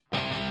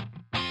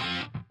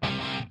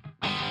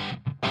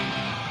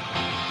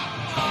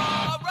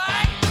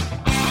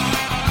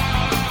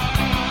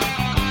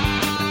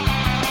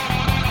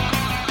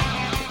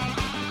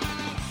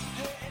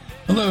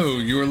Hello,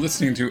 you are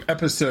listening to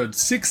episode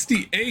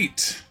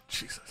 68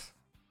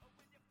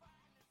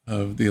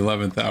 of the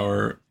 11th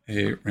Hour,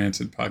 a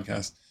Rancid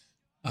podcast.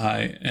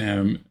 I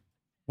am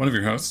one of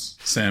your hosts,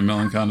 Sam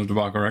Melancon of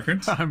Debacle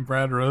Records. I'm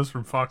Brad Rose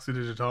from Foxy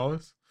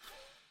Digitalis.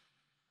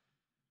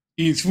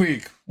 Each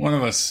week, one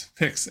of us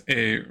picks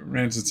a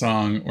Rancid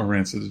song or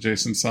Rancid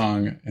adjacent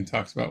song and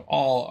talks about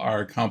all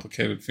our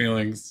complicated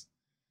feelings.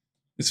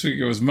 This week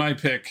it was my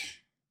pick,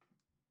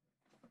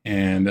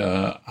 and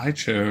I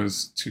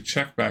chose to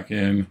check back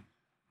in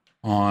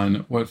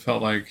on what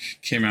felt like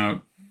came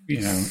out,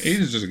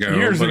 ages ago,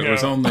 Years but ago. it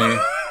was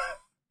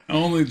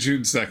only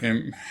June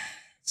 2nd.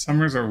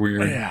 Summers are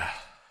weird. Yeah.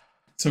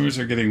 Summers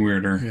are getting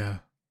weirder.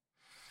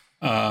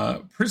 Yeah.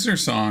 Prisoner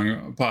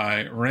Song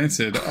by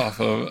Rancid off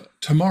of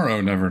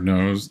Tomorrow Never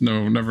Knows.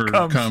 No, never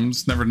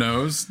comes. Never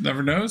knows.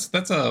 Never knows.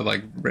 That's a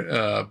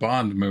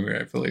Bond movie,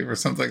 I believe, or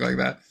something like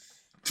that.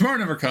 Tomorrow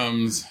Never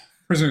Comes.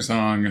 Prisoner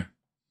Song.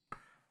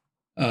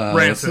 Rancid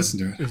let's listen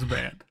to it. is a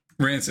band.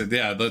 Rancid,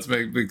 yeah. Let's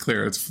be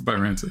clear. It's by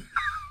Rancid.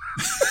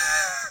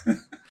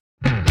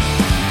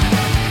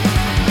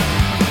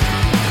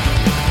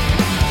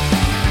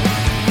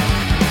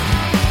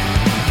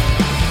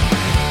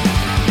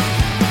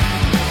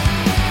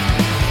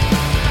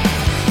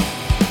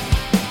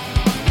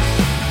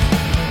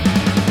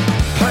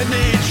 I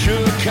need you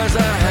cause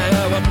I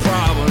have a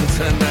problem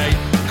tonight.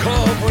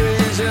 Cold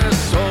breeze in a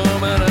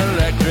storm and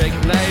electric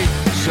night.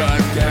 Shut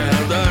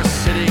down the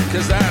city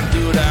cause I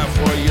do that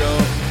for you.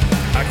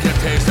 I can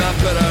taste the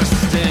bitter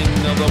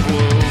sting of the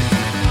blue.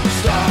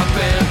 Stop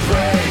and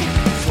pray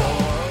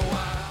for a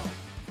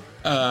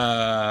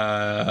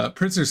while.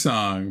 Prisoner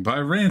Song by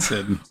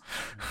Rancid.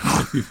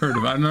 If you've heard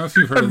of it. I don't know if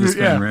you've heard of this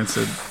band,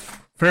 Rancid.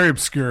 Very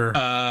obscure.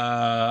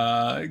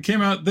 It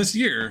came out this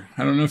year.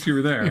 I don't know if you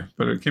were there,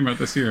 but it came out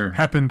this year.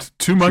 Happened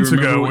 2 months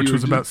remember ago, what which you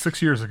was were about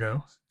 6 years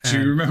ago. Do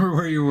you remember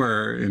where you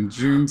were in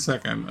June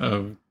 2nd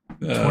of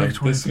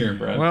this year,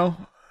 Brad?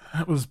 Well,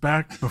 that was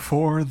back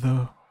before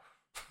the...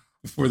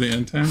 Before the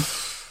end time?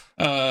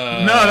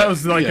 no, that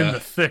was in yeah. the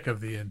thick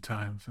of the end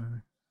times. I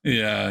think.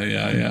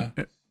 Yeah.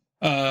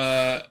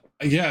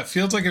 It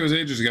feels like it was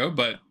ages ago,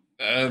 but...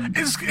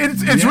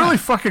 It's really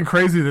fucking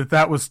crazy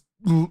that was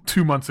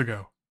 2 months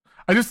ago.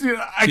 I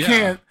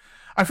can't...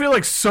 I feel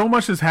like so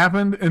much has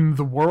happened in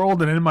the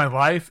world and in my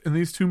life in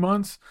these 2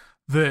 months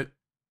that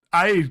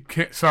I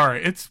can't...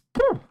 Sorry, it's...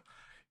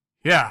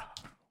 Yeah.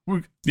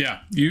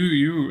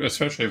 You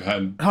especially have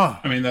had...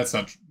 I mean, that's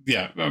not...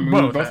 Yeah, I mean,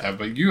 we both have,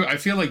 but I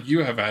feel like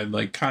you have had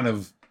like kind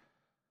of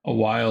a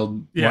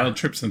wild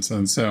trip since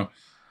then. So,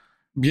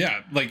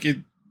 yeah, like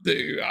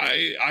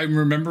I'm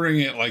remembering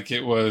it like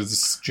it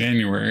was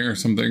January or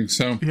something.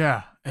 So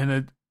yeah,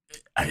 and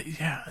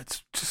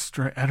it's just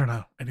straight. I don't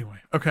know. Anyway,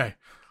 okay,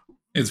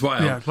 it's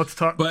wild. Yeah, let's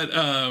talk. But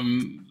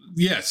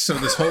yes. So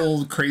this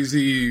whole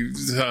crazy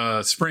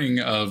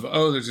spring of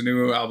there's a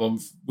new album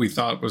we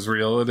thought was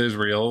real. It is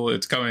real.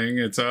 It's coming.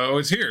 It's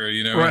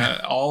here. Right.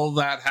 All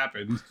that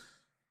happened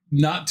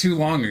not too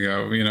long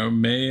ago.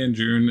 May and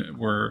June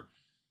were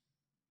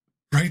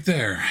right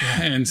there,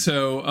 and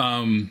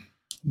so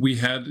we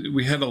had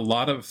a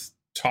lot of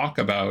talk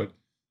about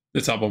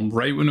this album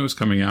right when it was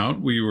coming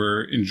out. We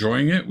were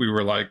enjoying it. We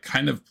were like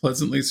kind of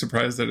pleasantly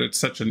surprised that it's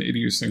such an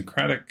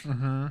idiosyncratic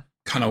kind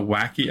of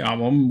wacky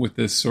album with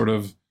this sort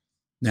of,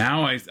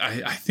 now I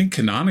think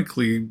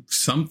canonically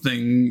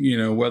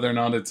something, whether or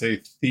not it's a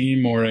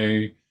theme or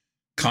a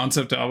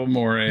concept album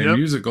or a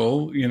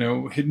musical,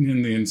 hidden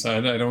in the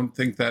inside. I don't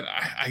think that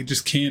I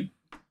just can't,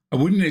 I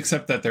wouldn't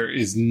accept that there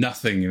is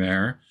nothing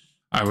there.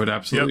 I would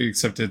absolutely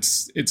accept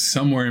it's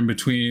somewhere in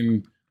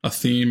between a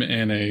theme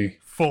and a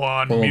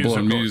full-on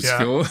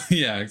musical.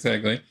 Yeah,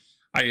 exactly.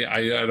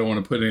 I don't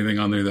want to put anything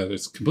on there that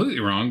is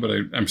completely wrong, but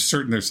I'm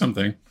certain there's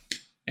something.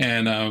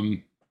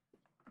 And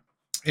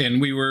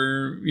we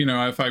were,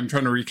 if I'm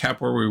trying to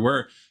recap where we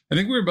were, I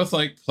think we were both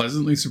like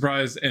pleasantly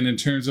surprised. And in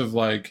terms of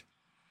like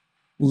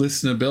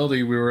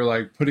listenability, we were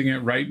like putting it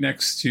right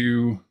next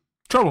to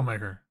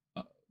Troublemaker,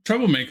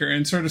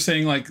 and sort of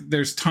saying like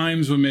there's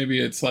times when maybe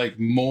it's like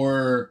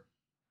more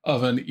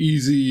of an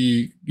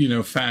easy,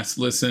 fast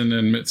listen,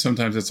 and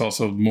sometimes it's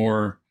also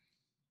more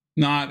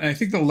not. I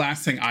think the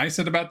last thing I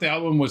said about the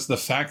album was the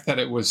fact that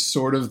it was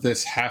sort of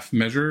this half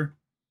measure.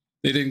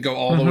 They didn't go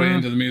all the way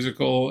into the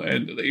musical,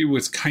 and it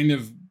was kind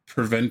of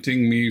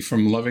preventing me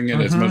from loving it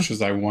as much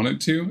as I wanted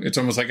to. It's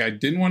almost like I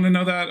didn't want to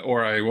know that,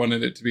 or I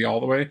wanted it to be all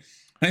the way.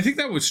 And I think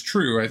that was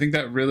true. I think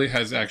that really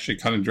has actually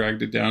kind of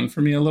dragged it down for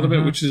me a little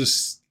bit, which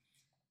is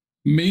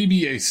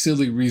maybe a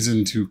silly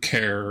reason to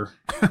care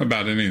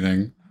about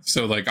anything.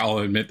 So, like, I'll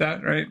admit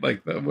that, right?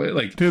 Like,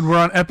 dude, we're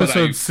on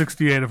episode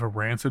 68 of a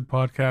Rancid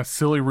podcast.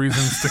 Silly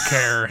reasons to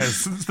care.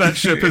 That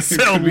ship has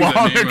sailed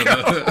long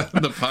ago.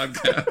 The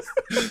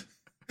podcast.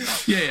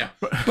 Yeah.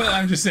 But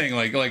I'm just saying,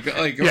 like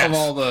yes. Of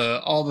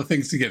all the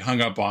things to get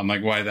hung up on,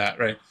 like, why that,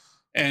 right?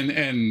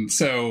 And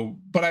so,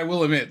 but I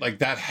will admit, like,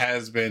 that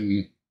has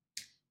been,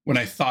 when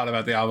I thought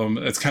about the album,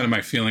 that's kind of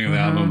my feeling of the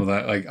album,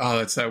 that like, oh,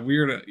 it's that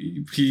weird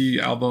EP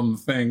album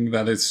thing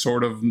that is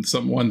sort of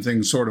one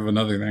thing, sort of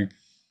another thing.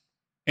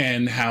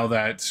 and how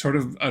that sort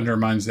of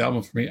undermines the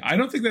album for me. I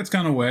don't think that's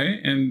gone away,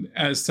 and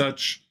as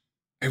such,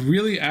 I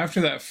really,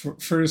 after that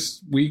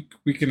first week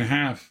and a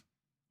half,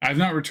 I've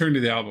not returned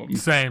to the album.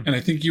 Same. And I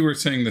think you were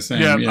saying the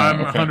same. Yeah,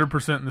 I'm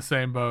 100% in the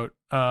same boat.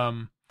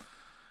 I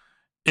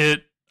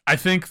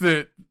think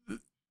that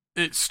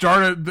it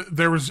started,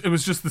 it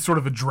was just the sort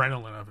of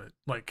adrenaline of it.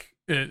 Like,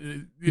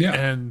 and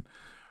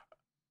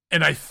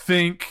I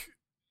think,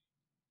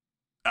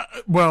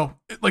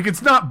 like,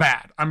 it's not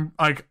bad.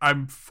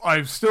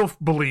 I still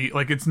believe,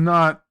 like, it's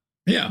not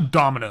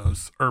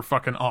Dominoes or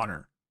fucking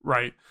Honor,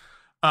 right?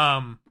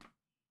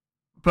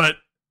 But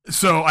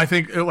so I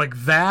think like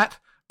that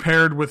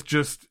paired with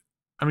just,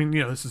 I mean,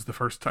 this is the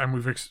first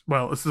time this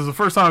is the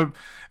first time I've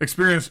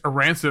experienced a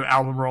Rancid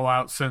album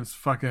rollout since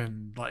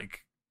fucking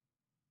like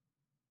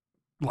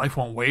Life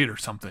Won't Wait or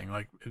something,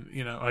 like,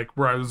 like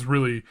where I was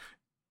really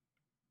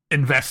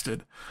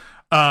invested.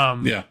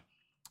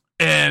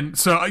 And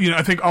so,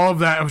 I think all of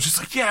that, I was just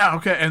like, yeah,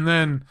 okay. And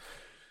then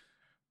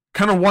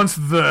kind of once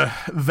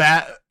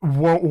that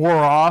wore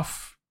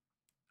off,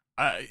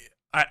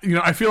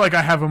 I feel like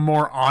I have a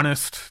more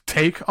honest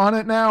take on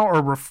it now,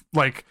 or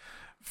like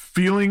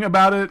feeling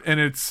about it. And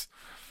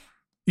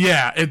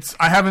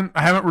I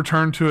haven't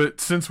returned to it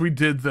since we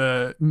did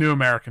the New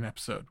American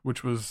episode,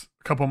 which was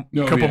a couple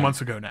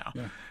months ago now.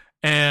 Yeah.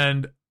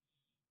 And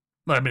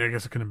I mean, I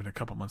guess it could have been a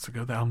couple months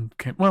ago. The album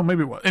came, well,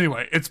 maybe it was.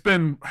 Anyway, it's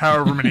been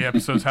however many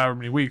episodes, however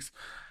many weeks.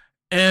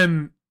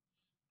 And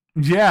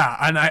yeah,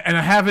 and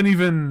I haven't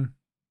even,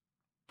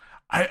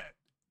 I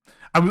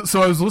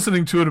was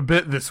listening to it a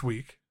bit this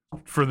week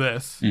for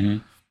this. Mm-hmm.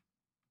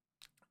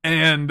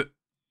 And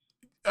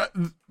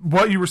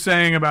what you were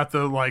saying about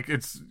the, like,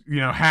 it's,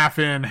 half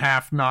in,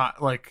 half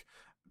not, like,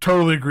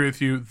 totally agree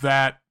with you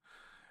that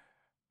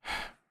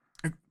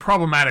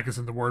problematic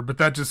isn't the word, but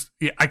that just,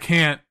 I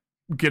can't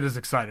get as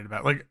excited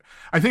about it. Like,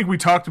 I think we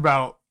talked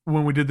about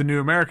when we did the New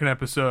American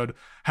episode,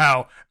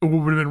 how it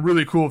would have been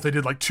really cool if they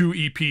did like 2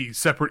 EPs,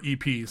 separate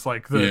EPs,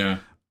 like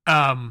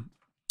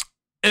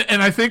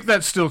and I think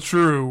that's still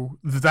true.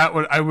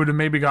 I would have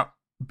maybe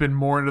been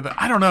more into that.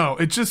 I don't know.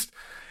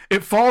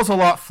 It falls a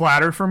lot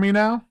flatter for me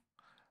now.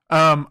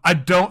 I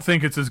don't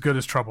think it's as good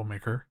as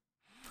Troublemaker.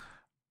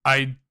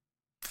 I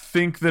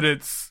think that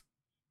it's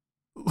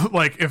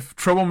like, if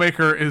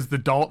Troublemaker is the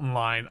Dalton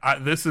line,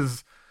 this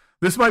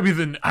might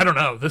be I don't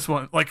know, this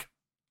one, like,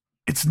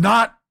 it's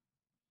not,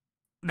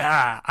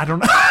 I don't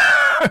know.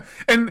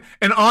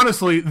 and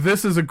honestly,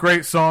 this is a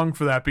great song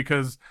for that,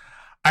 because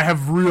I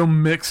have real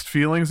mixed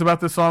feelings about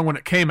this song. When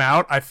it came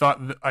out, I thought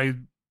I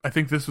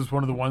think this was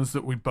one of the ones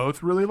that we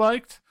both really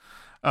liked.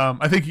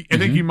 I think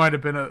you might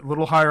have been a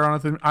little higher on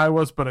it than I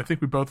was, but I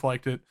think we both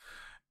liked it.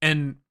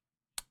 And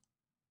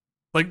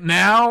like,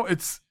 now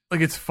it's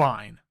like, it's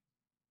fine.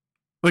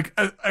 Like,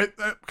 I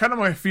kind of,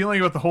 my feeling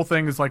about the whole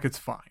thing is like, it's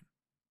fine.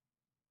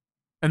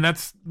 And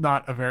that's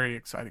not a very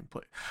exciting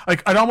play.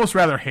 Like, I'd almost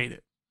rather hate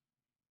it,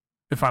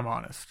 if I'm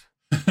honest.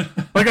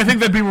 Like, I think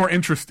that'd be more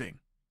interesting.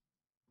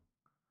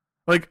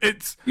 Like,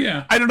 it's,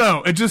 I don't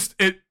know.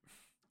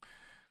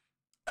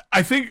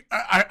 I think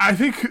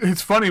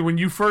it's funny when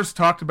you first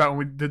talked about, when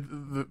we did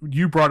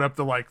you brought up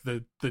the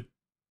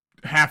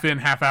half in,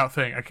 half out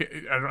thing. I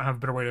don't have a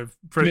better way to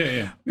phrase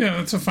it. Yeah,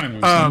 that's a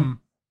fine one.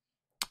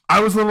 I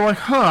was a little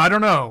like, I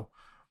don't know.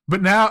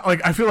 But now,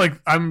 like, I feel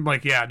like I'm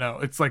like, yeah, no,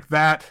 it's like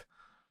that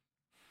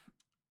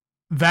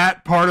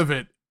part of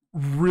it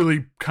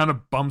really kind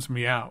of bums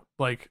me out.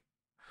 Like,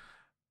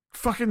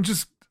 fucking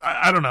just,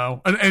 I don't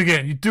know. And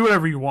again, you do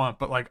whatever you want,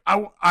 but like, I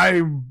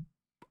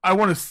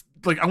want to,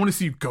 like, I want to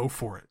see you go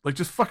for it. Like,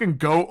 just fucking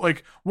go.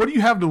 Like, what do you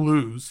have to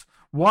lose?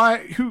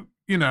 Why?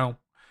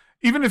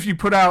 Even if you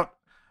put out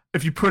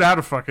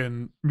a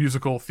fucking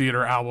musical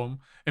theater album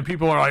and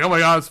people are like, oh my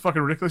God, it's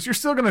fucking ridiculous, you're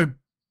still going to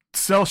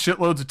sell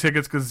shitloads of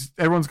tickets because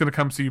everyone's going to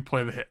come see you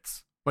play the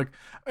hits. Like,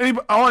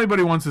 all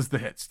anybody wants is the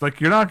hits.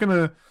 Like, you're not going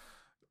to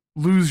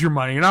lose your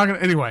money. You're not going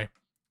to, anyway.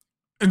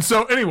 And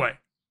so, anyway,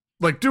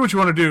 like, do what you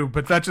want to do,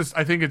 but that just,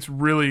 I think it's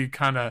really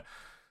kind of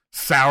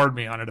soured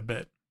me on it a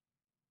bit.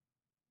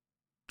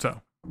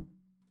 So.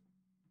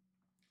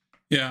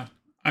 Yeah.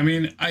 I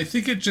mean, I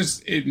think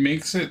it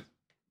makes it,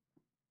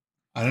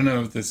 I don't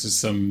know if this is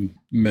some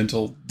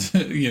mental,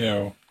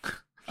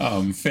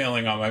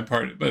 failing on my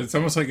part, but it's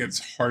almost like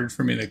it's hard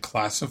for me to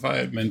classify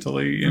it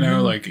mentally,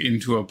 like,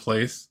 into a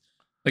place.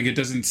 Like, it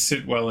doesn't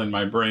sit well in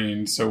my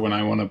brain. So when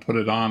I want to put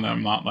it on,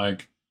 I'm not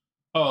like,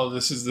 oh,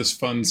 this is this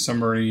fun,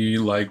 summery,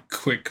 like,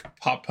 quick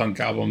pop punk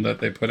album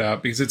that they put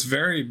out, because it's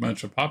very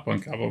much a pop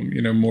punk album,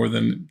 more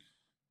than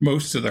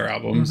most of their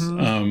albums.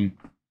 Mm-hmm.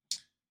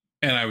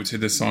 And I would say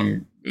this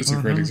song is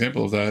a great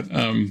example of that.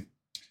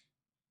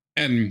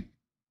 And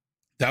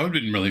that would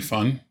have been really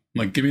fun.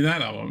 Like, give me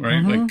that album,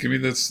 right? Like, give me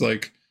this,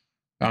 like,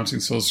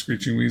 Bouncing Souls,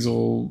 Screeching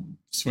Weasel,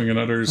 Swingin'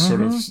 Utters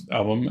sort of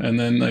album. And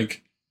then,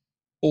 like,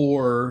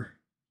 or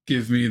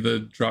give me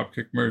the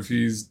Dropkick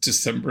Murphys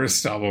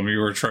Decemberist album you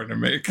were trying to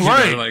make.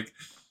 Right. Like,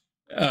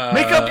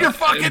 make up your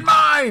fucking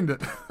mind.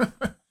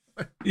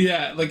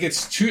 Yeah, like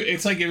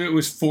it's like if it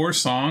was 4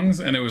 songs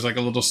and it was like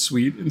a little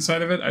suite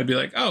inside of it, I'd be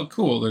like, oh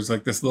cool, there's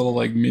like this little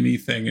like mini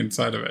thing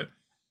inside of it.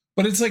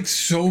 But it's like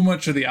so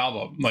much of the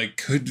album like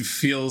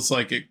feels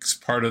like it's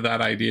part of that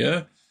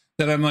idea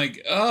that I'm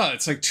like, oh,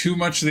 it's like too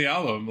much of the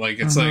album. Like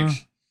it's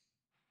like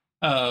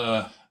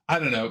I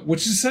don't know,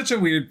 which is such a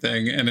weird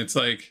thing. And it's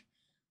like,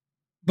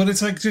 but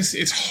it's like just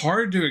it's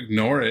hard to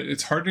ignore it.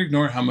 It's hard to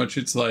ignore how much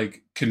it's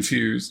like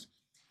confused.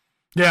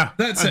 Yeah.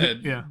 That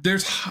said, yeah.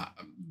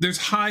 There's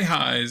high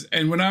highs,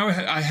 and when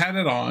I had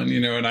it on,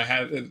 you know, and I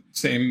had the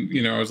same,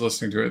 you know, I was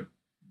listening to it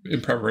in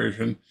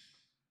preparation.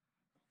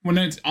 When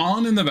it's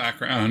on in the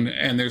background,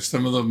 and there's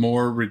some of the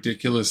more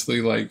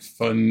ridiculously like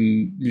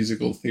fun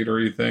musical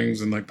theatery things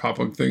and like pop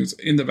punk things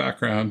in the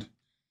background,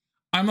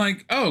 I'm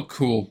like, oh,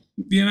 cool.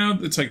 You know,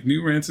 it's like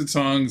new Rancid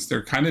songs.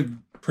 They're kind of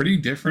pretty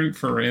different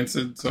for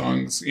Rancid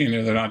songs. You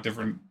know, they're not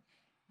different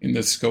in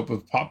the scope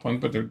of pop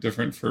punk, but they're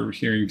different for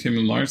hearing Tim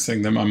and Lars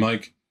sing them. I'm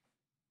like,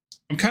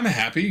 I'm kind of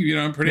happy, you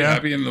know, I'm pretty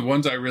happy. And the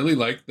ones I really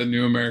like, the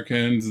New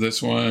Americans,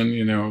 this one,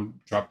 you know,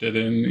 Dropped It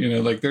In, you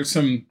know, like there's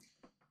some,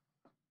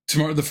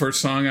 Tomorrow, the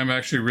first song I'm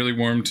actually really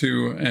warm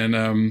to.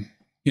 And,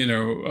 you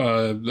know,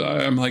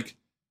 I'm like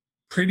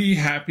pretty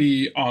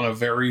happy on a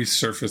very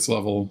surface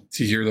level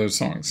to hear those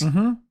songs.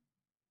 Mm-hmm.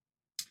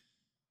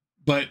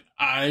 But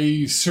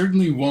I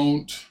certainly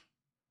won't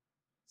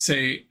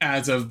say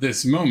as of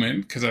this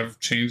moment, because I've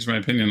changed my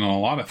opinion on a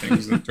lot of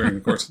things during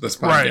the course of this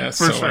podcast. Right,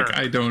 for so sure. like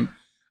I don't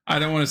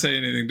want to say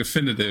anything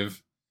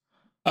definitive.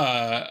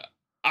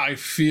 I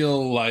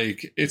feel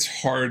like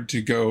it's hard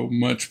to go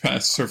much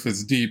past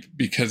surface deep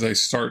because I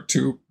start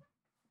to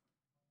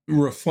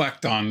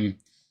reflect on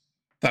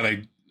that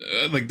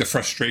like the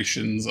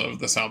frustrations of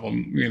this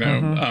album, you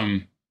know. Mm-hmm.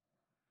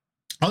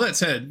 All that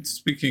said,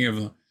 speaking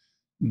of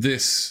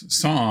this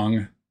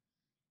song,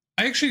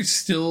 I actually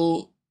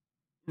still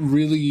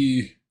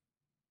really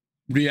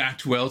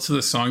react well to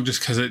the song just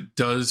because it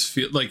does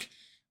feel like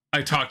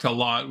I talked a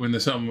lot when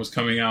this album was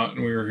coming out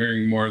and we were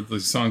hearing more of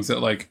the songs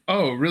that like,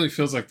 oh, it really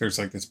feels like there's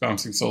like this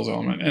Bouncing Souls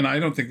element. And I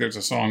don't think there's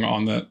a song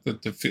on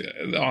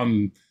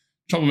on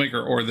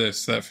Troublemaker or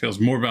this that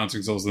feels more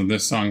Bouncing Souls than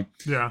this song.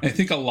 Yeah. I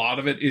think a lot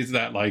of it is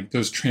that like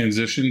those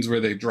transitions where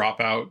they drop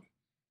out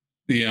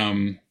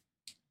the,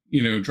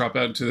 you know, drop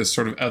out into this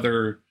sort of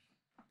other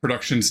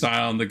production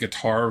style, and the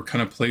guitar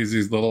kind of plays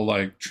these little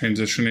like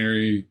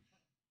transitionary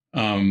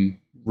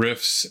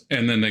riffs,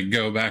 and then they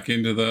go back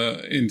into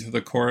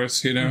the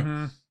chorus, you know.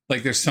 Mm-hmm.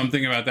 Like there's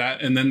something about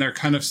that, and then they're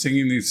kind of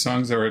singing these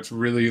songs where it's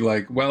really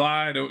like, well,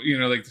 I don't, you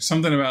know, like there's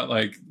something about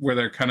like where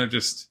they're kind of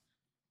just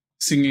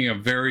singing a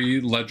very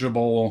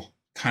legible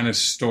kind of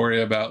story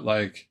about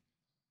like,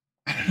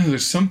 I don't know,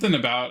 there's something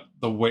about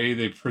the way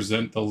they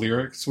present the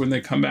lyrics when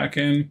they come back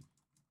in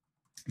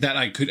that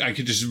I could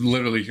just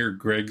literally hear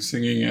Greg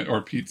singing it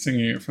or Pete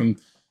singing it from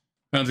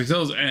Bouncing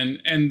Souls,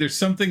 and there's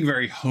something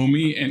very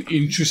homey and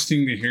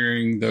interesting to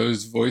hearing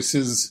those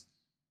voices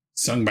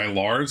sung by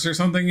Lars or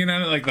something, you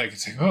know, like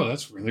it's like, oh,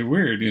 that's really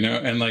weird, you know,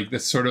 and like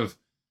this sort of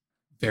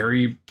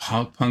very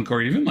pop punk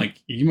or even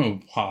like emo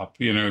pop,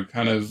 you know,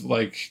 kind of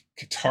like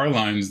guitar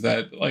lines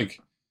that like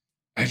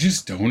I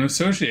just don't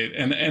associate,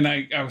 and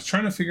I was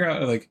trying to figure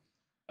out like,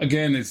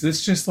 again, is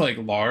this just like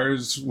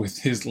Lars with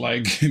his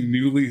like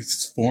newly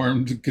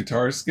formed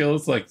guitar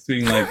skills, like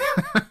being like,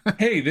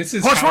 hey, this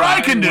is watch what I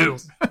can do.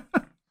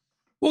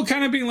 Well,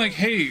 kind of being like,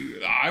 hey,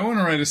 I want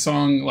to write a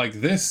song like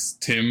this,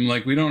 Tim.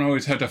 Like, we don't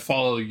always have to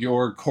follow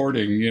your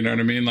chording. You know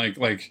what I mean?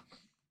 Like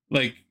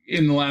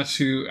in the last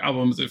few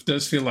albums, it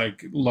does feel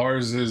like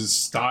Lars's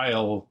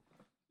style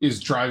is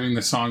driving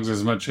the songs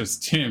as much as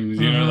Tim's.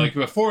 You know, like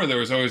before there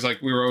was always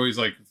like, we were always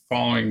like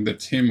following the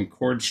Tim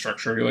chord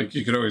structure. Like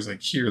you could always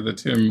like hear the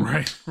Tim,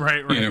 right.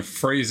 You know,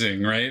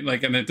 phrasing, right?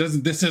 Like, and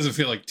this doesn't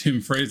feel like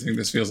Tim phrasing.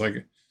 This feels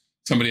like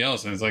somebody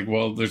else, and it's like,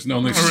 well, there's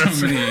only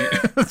so many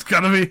it's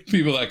gotta be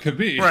people that could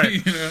be,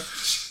 right. You know.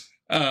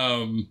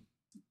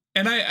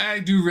 And I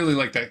do really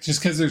like that,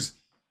 just because there's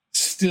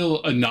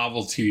still a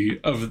novelty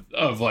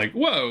of like,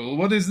 whoa,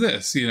 what is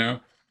this, you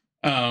know.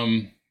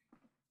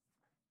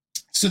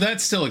 So that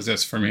still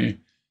exists for me,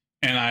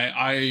 and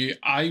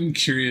I'm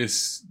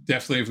curious,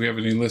 definitely, if we have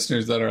any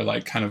listeners that are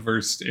like kind of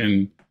versed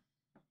in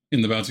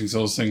the Bouncing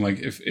Souls thing, like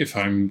if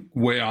I'm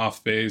way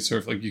off base, or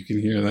if like you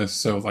can hear this,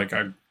 so like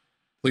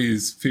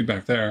please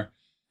feedback there.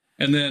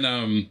 And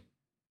then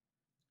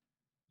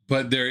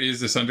but there is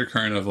this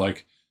undercurrent of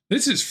like,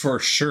 this is for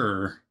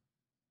sure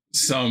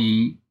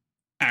some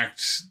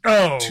act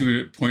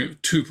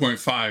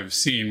 2.5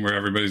 scene where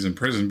everybody's in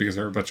prison because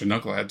they're a bunch of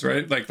knuckleheads,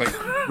 right? Like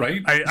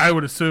right? I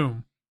would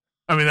assume.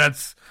 I mean,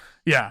 that's,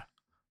 yeah.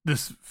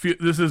 This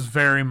is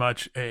very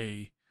much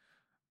a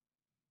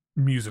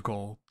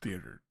musical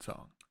theater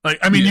song. Like,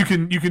 I mean, yeah.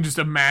 you can just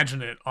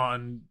imagine it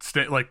on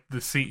like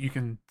the scene. You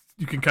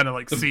can kind of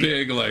like the see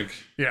big it. Like,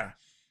 yeah.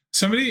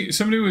 Somebody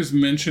was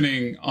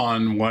mentioning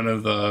on one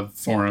of the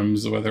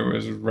forums, whether it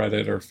was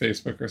Reddit or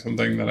Facebook or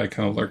something, that I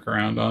kind of lurk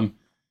around on,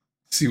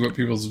 see what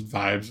people's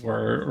vibes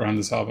were around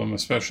this album,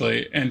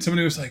 especially. And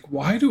somebody was like,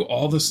 why do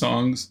all the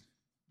songs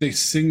they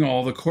sing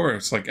all the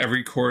chorus. Like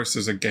every chorus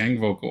is a gang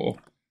vocal.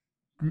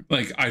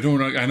 Like I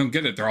don't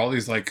get it. They're all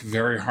these like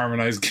very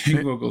harmonized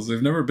gang vocals.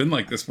 They've never been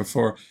like this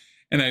before.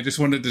 And I just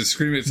wanted to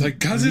scream. It's like,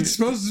 because it's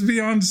supposed to be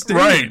on stage.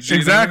 Right,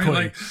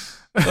 exactly.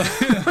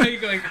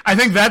 Like, I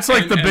think that's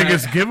like the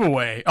biggest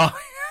giveaway. Oh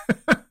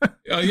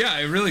yeah,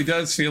 it really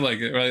does feel like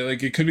it. Right?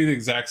 Like it could be the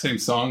exact same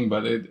song,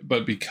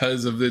 but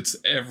because of its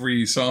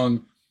every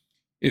song,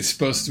 it's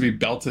supposed to be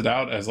belted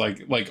out as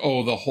like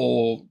oh, the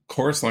whole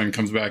chorus line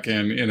comes back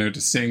in,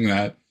 to sing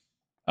that.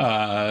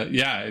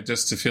 It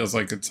just feels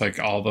like it's like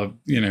all the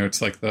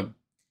it's like the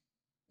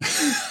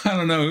I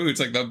don't know, it's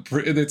like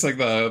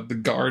the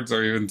guards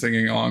are even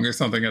singing along or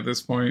something at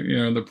this point,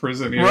 the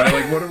prison, right.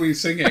 Like what are we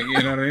singing,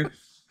 you know what I mean?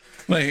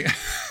 Like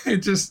it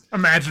just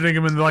imagining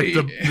him in like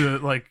the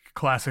like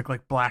classic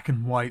like black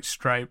and white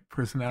striped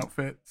prison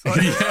outfit. So,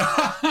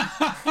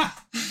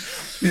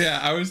 yeah,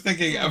 I was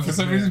thinking for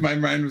some reason my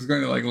mind was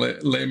going to like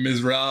Les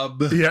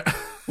Miserables. Yeah.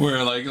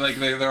 Where like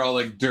they're all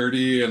like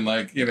dirty and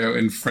like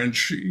in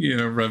French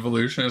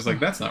Revolution. I was like,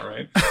 that's not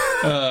right.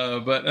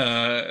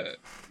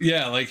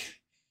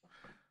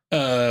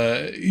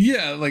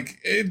 Like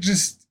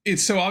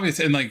it's so obvious.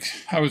 And like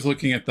I was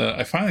looking at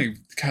they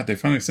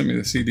finally sent me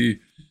the CD,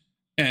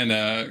 and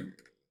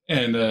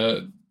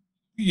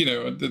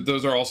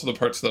those are also the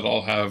parts that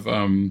all have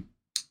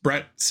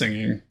Brett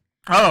singing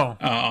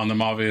on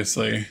them.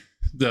 Obviously,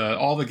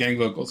 all the gang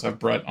vocals have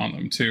Brett on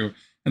them too.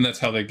 And that's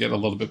how they get a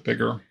little bit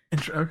bigger.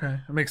 Okay,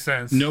 that makes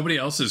sense. Nobody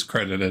else is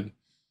credited,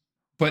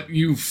 but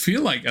you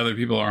feel like other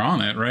people are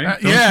on it, right?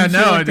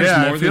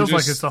 It feels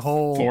like it's a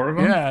whole 4 of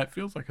them. Yeah, it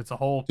feels like it's a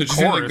whole. Did you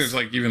feel like there's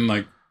like even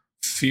like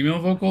female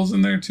vocals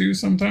in there too?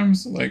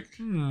 Sometimes, like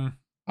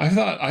I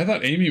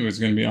thought Amy was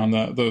going to be on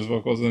those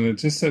vocals, and it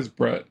just says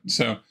Brett.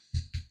 So,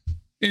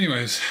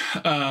 anyways,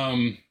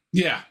 I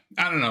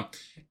don't know.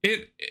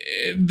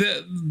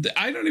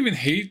 I don't even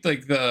hate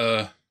like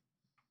the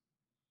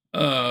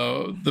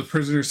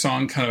prisoner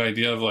song kind of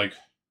idea of like,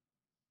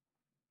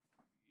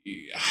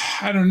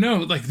 I don't know,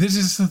 like this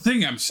is the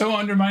thing, I'm so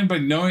undermined by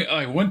knowing,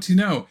 I want to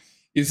know,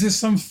 is this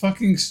some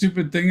fucking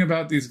stupid thing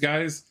about these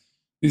guys,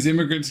 these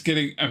immigrants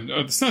getting,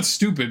 it's not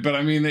stupid, but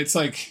I mean, it's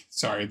like,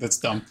 sorry, that's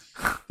dumb,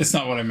 it's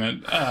not what I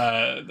meant,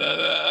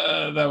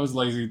 that was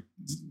lazy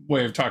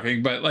way of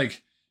talking, but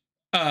like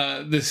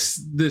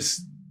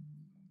this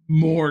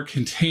more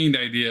contained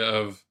idea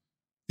of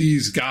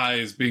these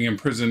guys being in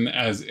prison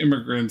as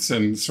immigrants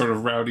and sort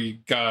of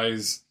rowdy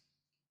guys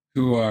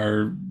who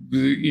are,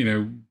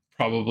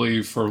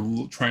 probably for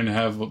trying to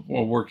have a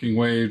working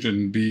wage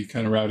and be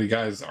kind of rowdy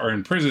guys are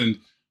in prison,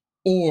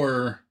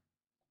 or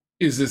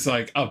is this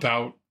like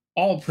about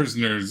all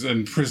prisoners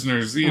and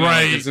prisoners?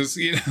 Right? Is this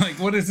like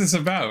what is this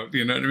about?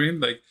 You know what I mean?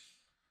 Like,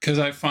 because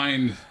I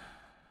find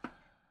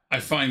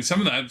some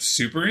of that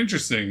super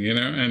interesting,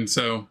 and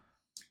so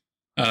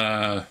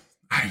I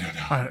don't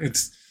know.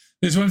 It's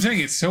what I'm saying.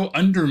 It's so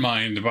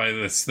undermined by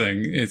this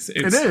thing. It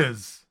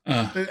is.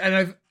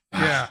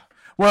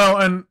 Well,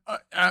 and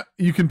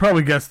you can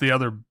probably guess the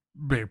other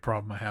big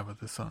problem I have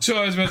with this song.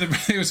 So it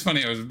was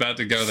funny. I was about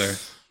to go there.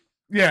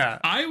 Yeah.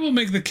 I will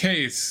make the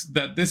case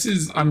that this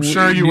is. I'm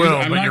sure you will,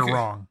 but you're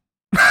wrong.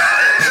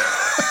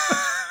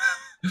 I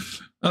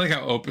like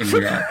how open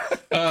we are.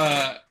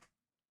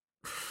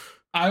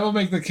 I will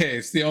make the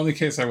case. The only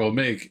case I will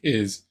make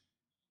is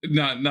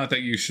not that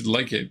you should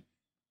like it.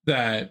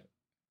 That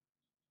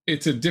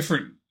it's a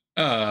different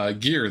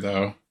gear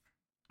though.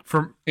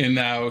 For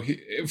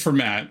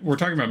Matt, we're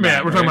talking about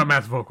Matt. We're talking about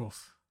Matt's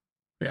vocals.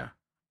 Yeah,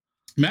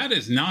 Matt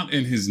is not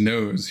in his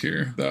nose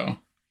here though,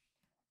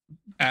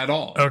 at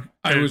all. Okay.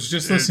 I was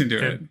just listening to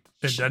it.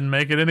 It doesn't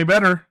make it any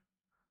better.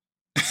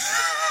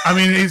 I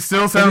mean, he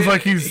still sounds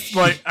like he's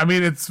like. I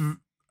mean,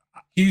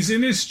 he's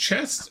in his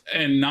chest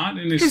and not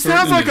in his. He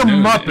sounds like a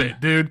Muppet,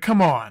 dude.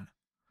 Come on.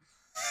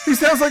 He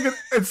sounds like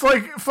it's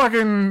like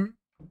fucking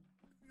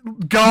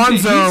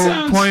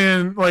Gonzo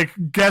playing, like,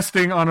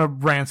 guesting on a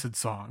Rancid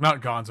song. Not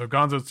Gonzo.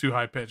 Gonzo's too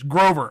high pitched.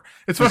 Grover.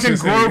 It's fucking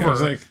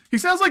Grover. He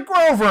sounds like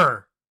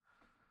Grover.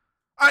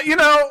 I'm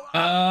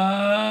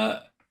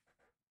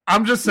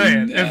just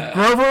saying, if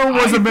Grover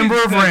was a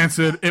member of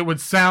Rancid, it would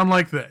sound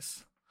like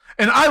this.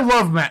 And I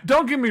love Matt.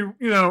 Don't give me,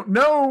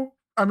 no.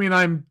 I mean,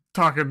 I'm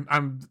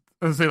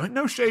gonna say, like,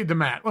 no shade to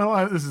Matt. Well,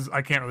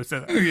 I can't really say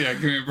that. Yeah,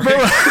 give me a break.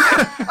 But,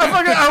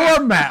 I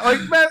love Matt.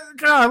 Like, Matt,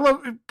 God, I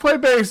love play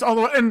bass all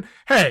the way. And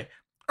hey,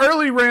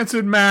 early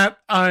Rancid Matt,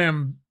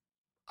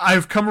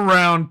 I've come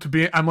around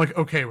to I'm like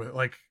okay with it.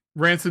 Like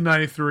Rancid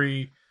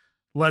 93,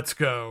 let's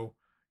go.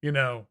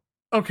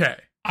 Okay.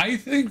 I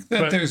think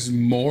that there's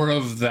more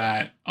of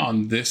that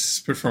on this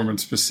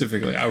performance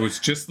specifically. I was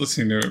just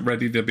listening to it,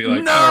 ready to be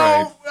like, no,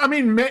 all right. I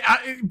mean,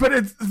 but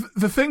it's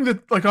the thing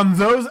that, like, on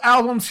those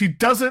albums, he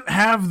doesn't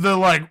have the,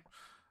 like,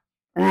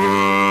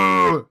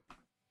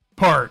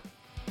 part.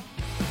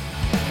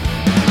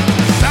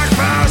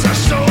 Sacrifice our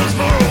souls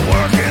for a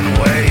working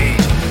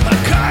wage, a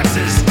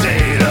constant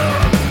state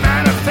of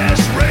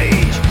manifest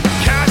rage,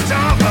 cast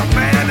off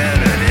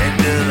abandoned and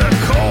into the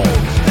cold.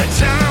 The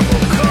time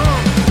will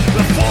come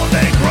before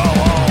they grow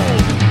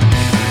old.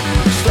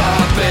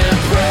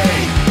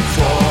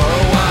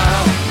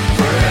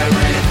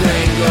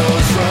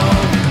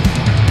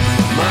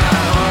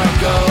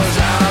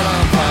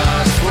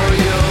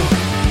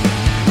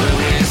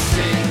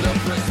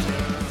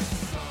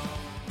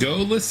 Go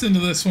listen to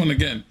this one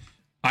again.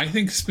 I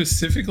think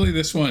specifically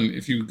this one,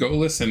 if you go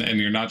listen and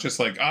you're not just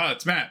like,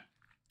 it's Matt.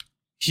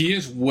 He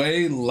is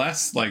way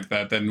less like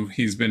that than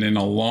he's been in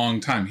a long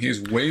time. He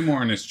is way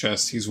more in his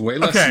chest. He's way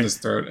less in his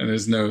throat and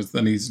his nose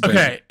than he's been.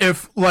 Okay,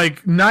 if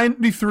like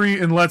 93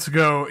 and Let's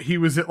Go, he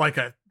was at like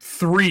a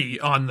 3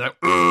 on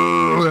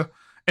the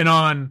and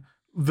on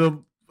the,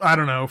 I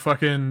don't know,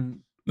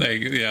 fucking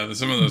like,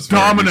 some of those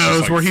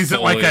Dominoes where he's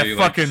at like a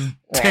fucking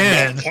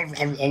 10.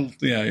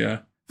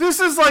 Yeah.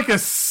 This is like a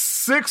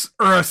 6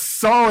 or a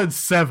solid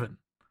 7.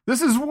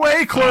 This is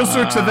way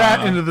closer to that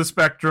end of the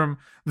spectrum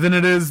than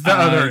it is the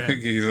other end. I think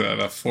he's at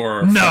a 4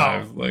 or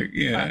 5. Like,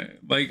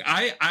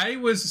 I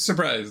was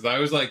surprised. I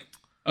was like,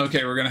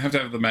 okay, we're gonna have to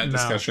have the Matt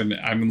discussion.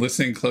 I'm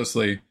listening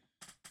closely.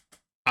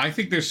 I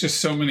think there's just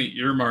so many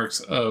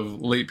earmarks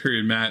of late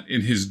period Matt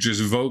in his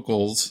just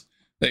vocals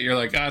that you're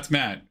like, it's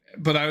Matt.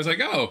 But I was like,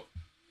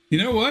 you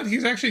know what?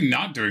 He's actually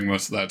not doing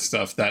most of that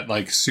stuff. That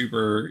like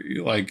super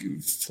like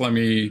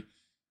phlegmy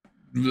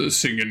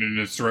singing in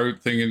his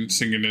throat thing and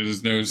singing in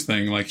his nose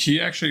thing. Like he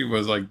actually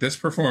was like, this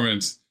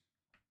performance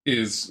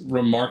is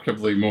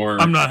remarkably more.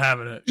 I'm not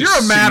having it. You're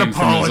a mad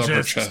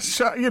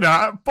apologist.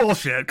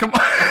 Bullshit. Come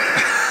on.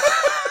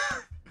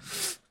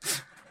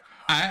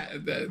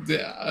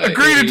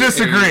 Agree to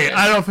disagree.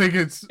 I don't think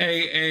it's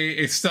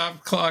a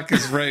stop clock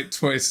is right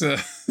twice a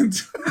day.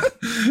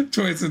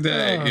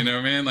 You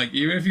know, man. Like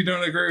even if you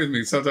don't agree with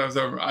me, sometimes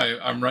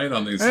I'm right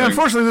on these things.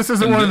 Unfortunately, this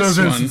isn't one of those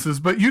instances.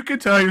 But you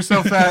could tell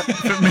yourself that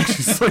if it makes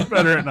you sleep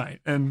better at night,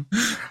 and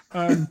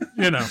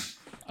you know.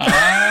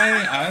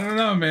 I don't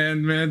know,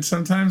 man.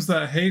 Sometimes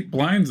that hate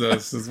blinds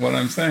us, is what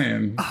I'm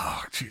saying.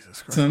 Oh,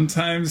 Jesus Christ.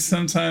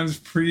 Sometimes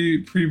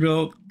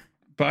pre-built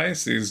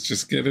biases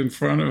just get in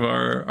front of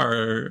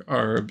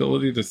our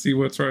ability to see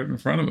what's right in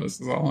front of us,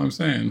 is all I'm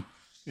saying.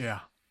 Yeah.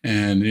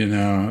 And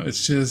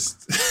it's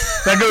just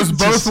that goes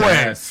both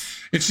ways.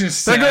 It's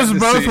just that goes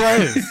both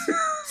ways.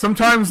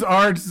 Sometimes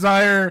our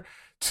desire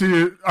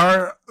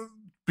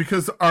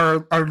because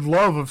our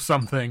love of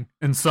something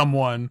and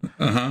someone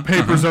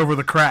papers over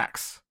the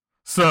cracks.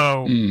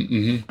 So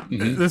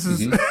this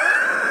is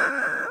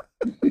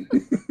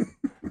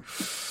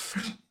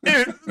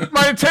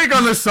my take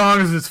on this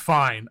song is it's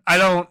fine. I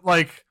don't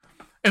like,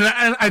 and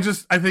I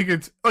think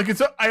it's like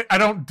I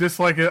don't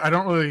dislike it. I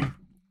don't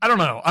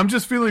know. I'm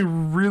just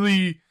feeling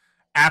really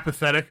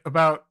apathetic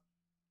about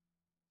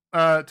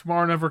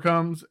Tomorrow Never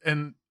Comes,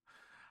 and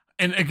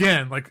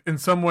again, like in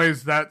some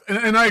ways that,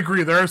 and I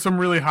agree, there are some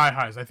really high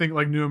highs. I think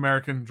like New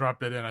American,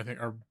 Drop Dead In, I think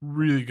are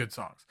really good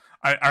songs.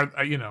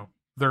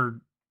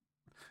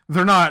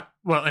 They're not,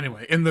 well,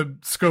 anyway, in the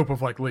scope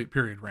of like late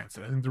period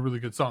Rancid, I think they're really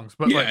good songs.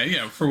 But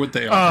for what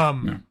they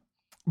are.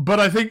 But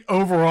I think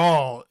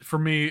overall, for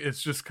me,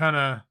 it's just kind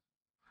of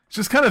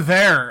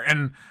there,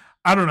 and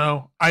I don't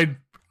know. I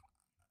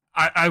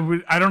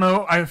don't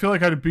know. I feel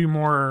like I'd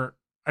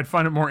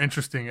find it more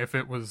interesting if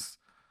it was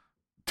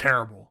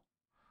terrible.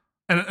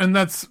 And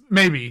that's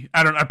maybe,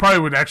 I probably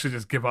would actually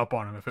just give up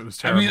on him if it was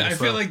terrible. I mean, I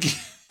feel like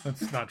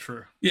that's not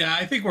true. Yeah,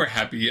 I think we're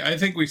happy. I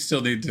think we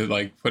still need to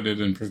like put it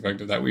in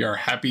perspective that we are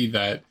happy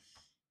that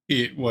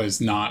it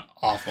was not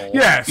awful.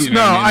 Yes,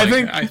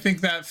 I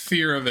think that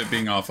fear of it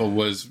being awful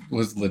was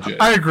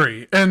legit. I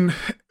agree,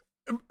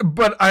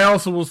 but I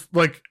also was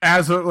like,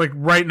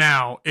 right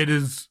now, it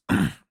is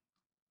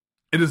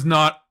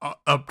not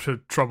up to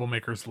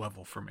Troublemakers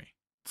level for me.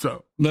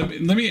 So let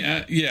me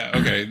add,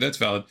 okay, that's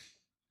valid.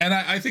 And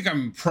I think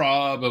I'm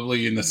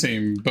probably in the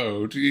same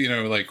boat,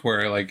 like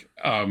where like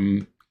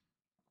I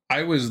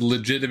was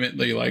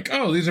legitimately like,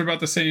 oh, these are about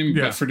the same,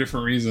 but for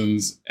different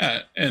reasons.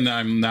 And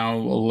I'm now a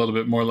little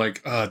bit more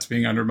like, it's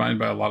being undermined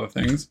by a lot of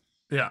things.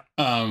 Yeah.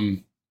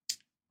 And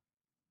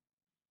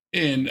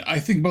I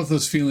think both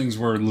those feelings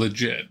were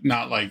legit,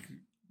 not like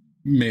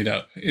made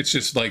up. It's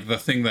just like the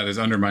thing that is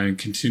undermining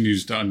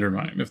continues to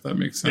undermine, if that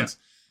makes sense.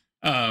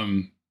 Yeah.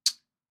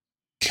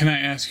 Can I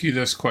ask you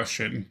this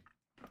question?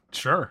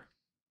 Sure.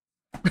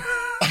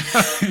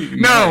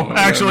 No,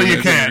 actually,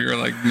 you can't. You're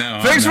like,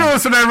 no. Thanks for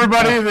listening,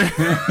 everybody.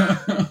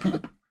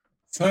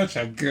 Such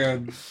a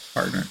good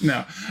partner.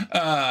 No.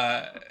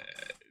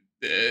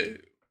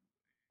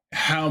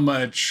 How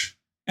much,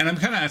 and I'm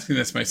kind of asking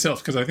this myself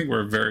because I think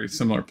we're in very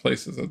similar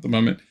places at the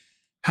moment.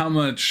 How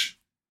much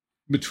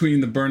between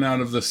the burnout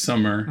of the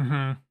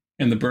summer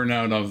and the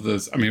burnout of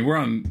this, I mean, we're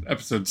on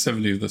episode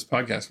 70 of this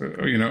podcast,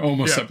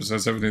 almost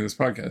episode 70 of this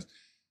podcast.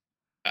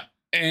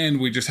 And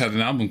we just had an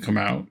album come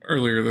out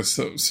earlier this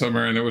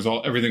summer, and it was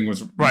everything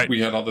was right.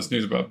 We had all this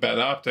news about Bad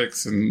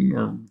Optics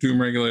or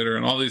Doom Regulator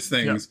and all these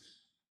things.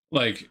 Yeah.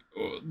 Like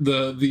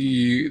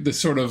the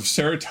sort of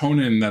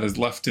serotonin that is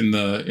left in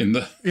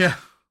the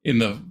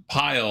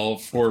pile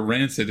for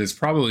Rancid is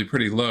probably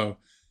pretty low.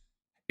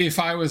 If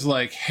I was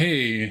like,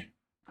 hey,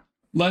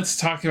 let's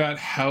talk about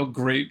how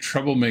great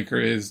Troublemaker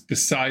is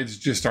besides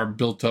just our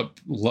built up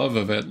love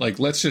of it. Like,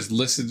 let's just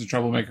listen to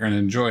Troublemaker and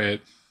enjoy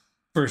it.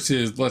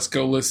 Versus, let's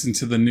go listen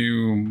to the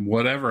new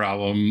whatever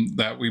album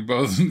that we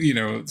both,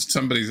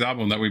 somebody's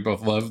album that we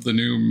both love, the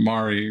new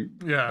Mari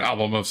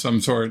album of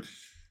some sort.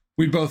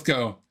 We both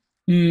go,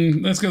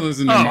 let's go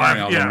listen to Mari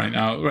album yeah. right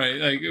now.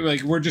 Right.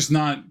 Like we're just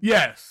not.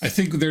 Yes. I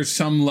think there's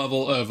some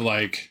level of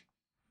like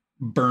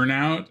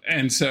burnout.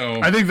 And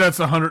so I think that's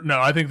 100. No,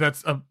 I think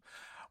that's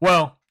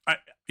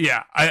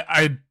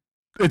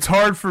it's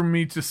hard for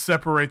me to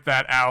separate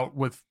that out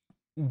with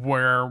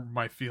where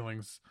my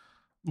feelings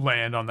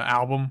land on the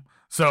album.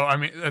 So, I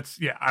mean,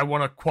 I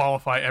want to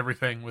qualify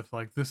everything with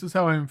like, this is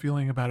how I'm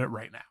feeling about it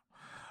right now.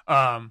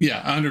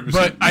 100%.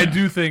 But I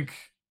do think,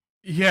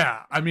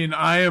 I mean,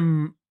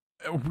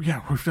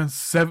 we've done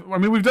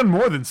we've done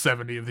more than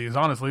 70 of these,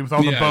 honestly, with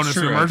all the bonus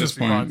and emergency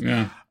pods.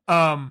 Yeah.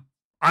 I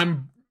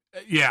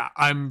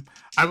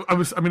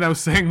was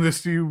saying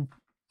this to you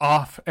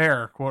off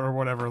air or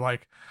whatever,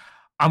 like,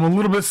 I'm a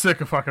little bit sick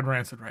of fucking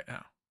Rancid right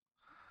now.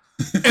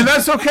 And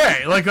that's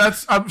okay. Like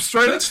I'm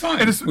straight. That's fine.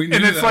 And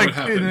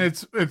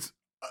it's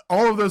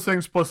all of those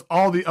things plus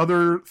all the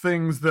other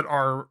things that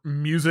are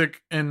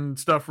music and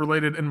stuff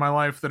related in my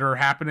life that are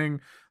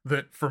happening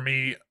that for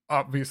me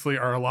obviously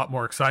are a lot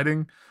more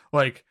exciting.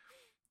 Like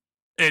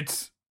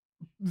that's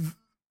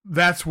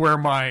where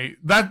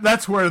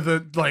that's where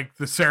the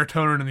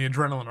serotonin and the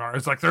adrenaline are.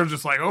 It's like they're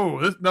just like,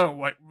 oh,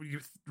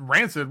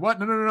 Rancid, what?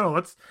 No.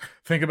 Let's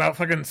think about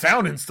fucking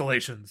sound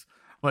installations.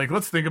 Like,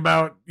 let's think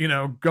about,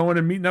 going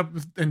and meeting up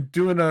and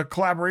doing a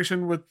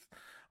collaboration with,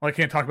 well, I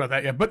can't talk about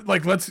that yet, but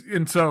like, and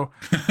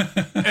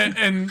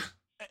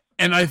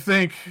I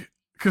think,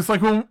 cause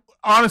like when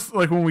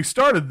we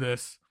started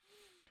this,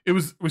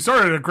 we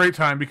started at a great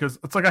time because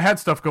it's like I had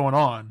stuff going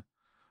on,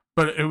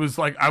 but it was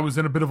like, I was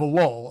in a bit of a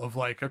lull of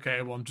like,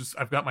 okay, well,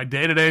 I've got my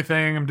day-to-day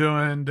thing I'm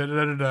doing,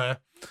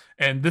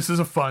 and this is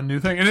a fun new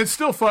thing. And it's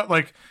still fun.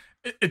 Like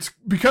it's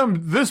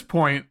become this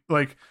point,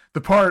 like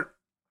the part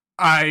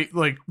I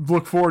like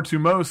look forward to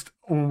most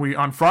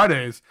on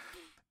Fridays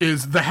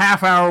is the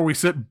half hour we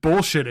sit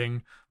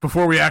bullshitting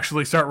before we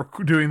actually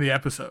start doing the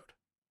episode.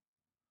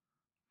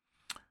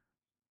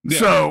 Yeah.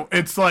 So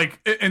it's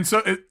like,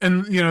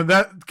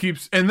 that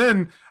keeps, and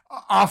then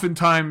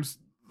oftentimes,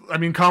 I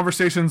mean,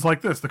 conversations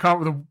like this,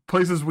 the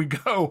places we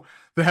go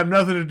that have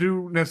nothing to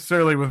do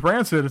necessarily with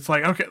Rancid, it's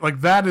like, okay, like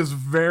that is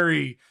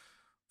very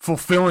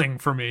fulfilling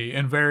for me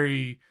and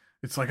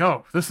it's like,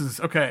 oh, this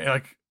is okay.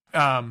 Like,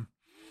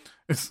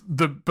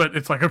 but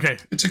it's like, okay,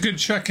 it's a good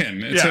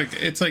check-in.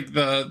 It's like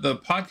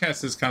the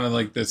podcast is kind of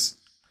like this.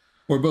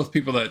 We're both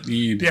people that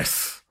need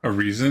a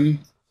reason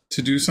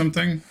to do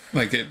something.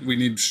 Like we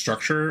need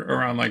structure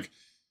around like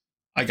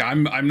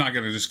I'm not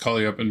going to just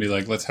call you up and be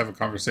like, let's have a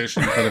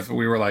conversation. But if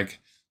we were like,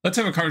 let's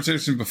have a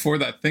conversation before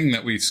that thing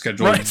that we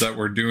scheduled that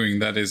we're doing,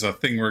 that is a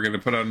thing we're going to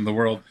put out in the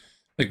world.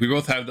 Like we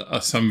both have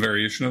some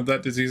variation of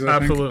that disease, I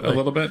think, a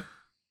little bit.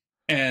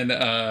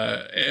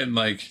 And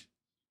like,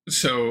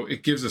 so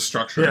it gives a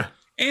structure. Yeah.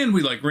 And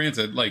we like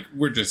Rancid, like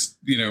we're just,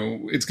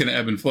 it's going to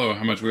ebb and flow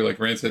how much we like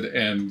Rancid.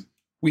 And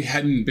we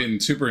hadn't been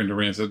super into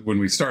Rancid when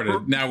we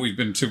started. Now we've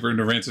been super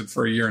into Rancid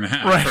for a year and a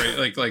half, right?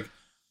 Like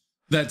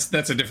that's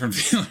a different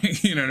feeling,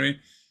 you know what I mean?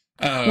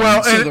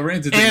 So the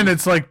Rancid thing, and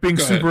it's like being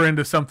super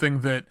into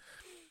something that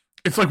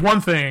it's like one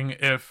thing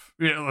if,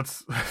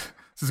 this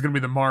is going to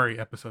be the Mari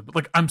episode, but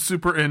like I'm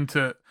super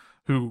into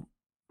who,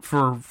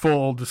 for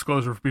full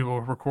disclosure for people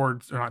who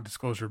records, or not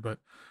disclosure, but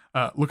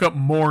look up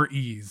More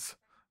Ease.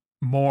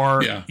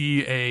 More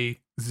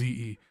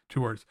EAZE, 2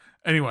 words.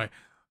 Anyway,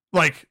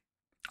 like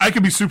I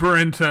could be super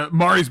into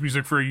Mari's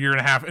music for a year and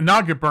a half and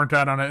not get burnt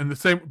out on it. And the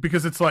same,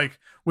 because it's like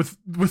with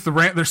the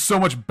rant, there's so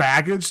much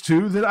baggage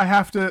too that I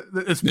have to,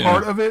 that is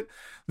part of it,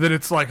 that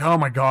it's like, oh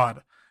my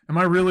God, am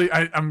I really,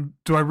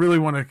 do I really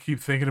want to keep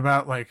thinking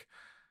about like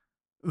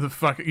the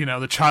fucking,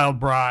 the child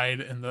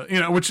bride and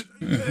the, which,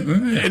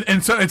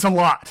 and so it's a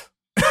lot.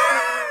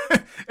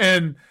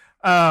 and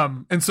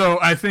so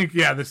I think,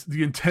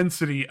 the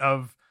intensity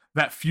of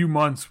that few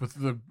months with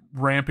the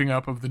ramping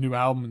up of the new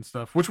album and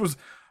stuff, which was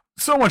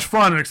so much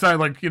fun and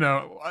exciting. Like,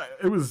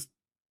 it was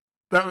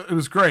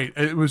great.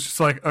 It was just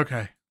like,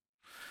 okay.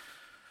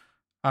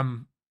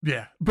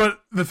 But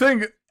the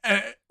thing,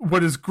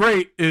 what is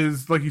great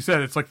is, like you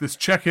said, it's like this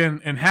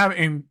check-in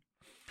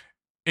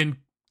and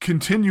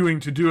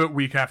continuing to do it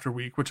week after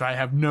week, which I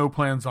have no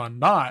plans on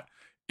not,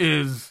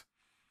 is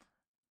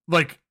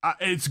like,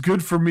 it's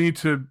good for me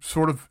to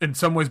sort of in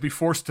some ways be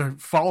forced to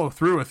follow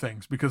through with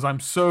things because we've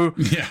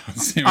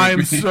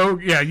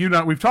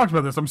talked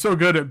about this. I'm so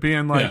good at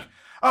being like,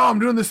 oh, I'm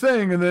doing this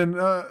thing, and then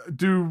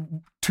do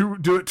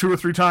it 2 or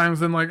 3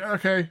 times, and like,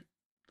 okay,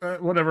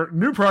 whatever,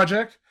 new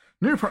project,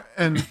 and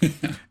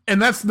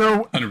that's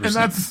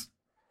 100%.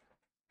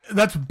 And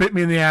that's bit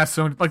me in the ass.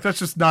 So like, that's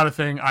just not a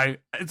thing.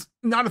 It's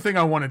not a thing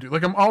I want to do.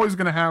 Like, I'm always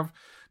going to have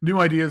new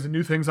ideas and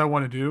new things I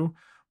want to do,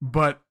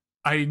 but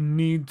I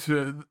need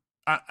to.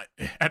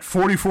 At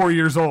 44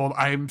 years old,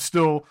 I'm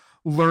still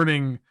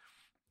learning,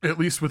 at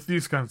least with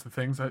these kinds of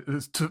things,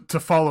 is to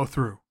follow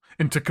through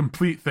and to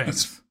complete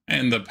things.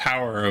 And the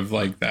power of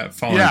like that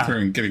following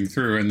through and getting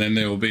through, and then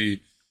there will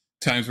be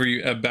times where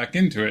you ebb back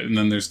into it, and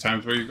then there's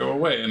times where you go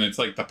away, and it's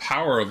like the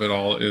power of it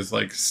all is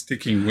like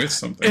sticking with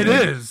something. It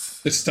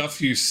is the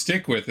stuff you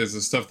stick with is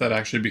the stuff that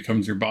actually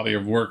becomes your body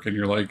of work, and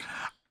you're like,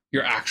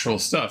 your actual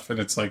stuff. And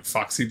it's like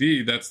Foxy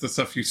D, that's the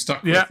stuff you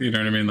stuck Yeah. with. You know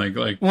what I mean?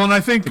 Like Well, and I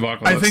think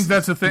Debacle,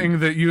 that's the thing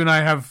that you and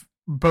I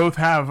both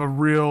have a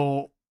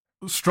real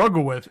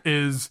struggle with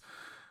is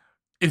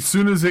as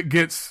soon as it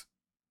gets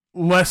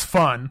less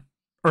fun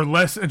or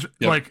less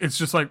like it's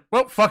just like,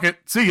 well, fuck it,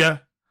 see ya.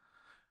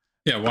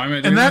 Yeah, why am I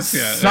doing and that this?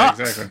 Yeah, sucks.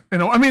 exactly. You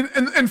know, I mean,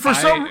 and for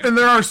and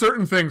there are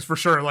certain things for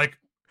sure, like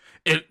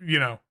it. You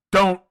know,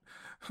 don't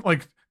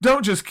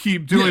just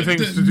keep doing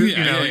things to do.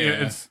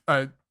 It's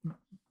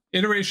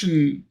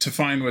iteration to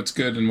find what's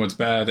good and what's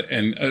bad,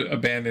 and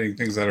abandoning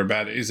things that are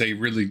bad is a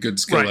really good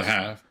skill to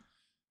have.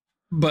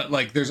 But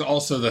like, there's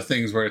also the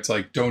things where it's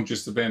like, don't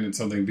just abandon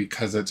something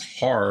because it's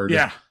hard.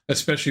 Yeah.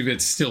 Especially if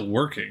it's still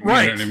working.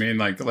 Right. You know what I mean?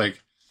 Like,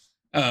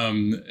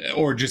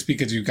 or just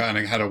because you kind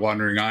of had a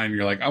wandering eye and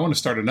you're like, I want to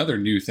start another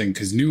new thing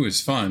because new is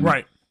fun.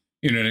 Right.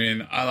 You know what I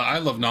mean? I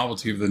love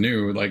novelty of the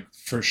new, like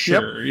for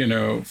sure. Yep. You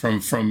know,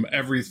 from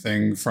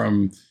everything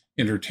from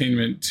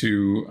entertainment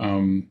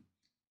to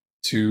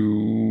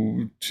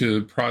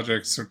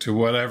projects or to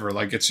whatever.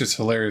 Like, it's just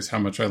hilarious how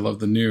much I love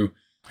the new.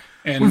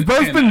 And we've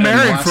both been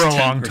married for a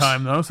long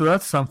time, though, so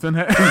that's something.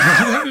 We've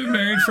been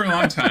married for a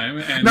long time,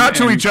 and not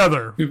to each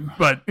other,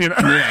 but you know,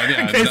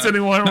 in case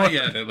anyone not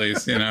yet, at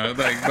least, you know,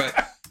 like,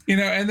 but you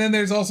know, and then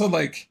there's also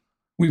like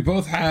we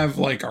both have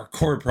like our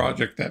core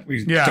project that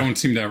we don't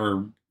seem to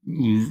ever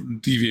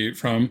deviate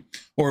from,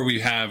 or we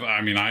have. I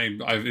mean,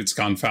 I've it's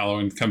gone fallow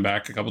and come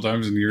back a couple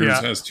times, and yours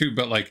has too,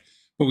 but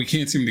we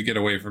can't seem to get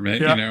away from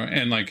it, you know,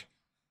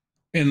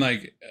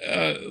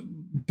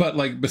 but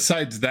like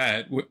besides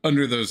that,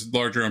 under those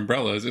larger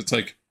umbrellas, it's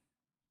like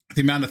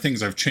the amount of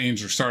things I've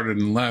changed or started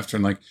and left,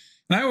 and I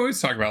always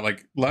talk about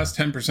like last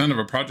 10% of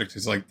a project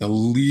is like the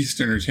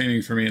least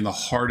entertaining for me and the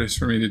hardest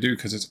for me to do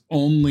because it's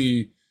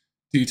only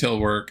detail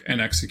work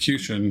and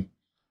execution,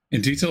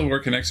 and detail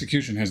work and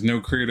execution has no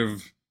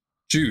creative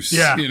juice.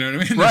 Yeah, you know what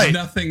I mean? There's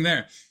nothing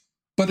there.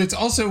 But it's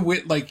also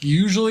with like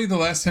usually the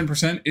last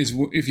 10% is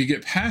if you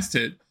get past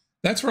it.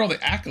 That's where all the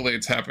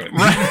accolades happen.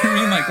 Right. You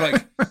know what I mean?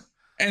 Like,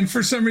 and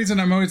for some reason,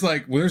 I'm always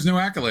like, well, there's no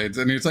accolades.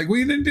 And it's like, well,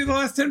 you didn't do the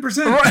last 10%.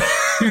 Right.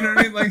 You know what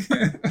I mean? Like,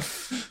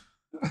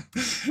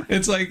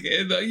 it's like,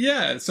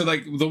 yeah. So,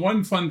 like, the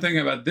one fun thing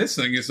about this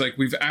thing is, like,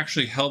 we've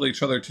actually held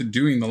each other to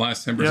doing the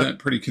last 10%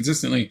 pretty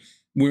consistently.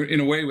 We're in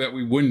a way that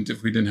we wouldn't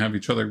if we didn't have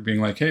each other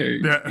being like, hey,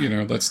 you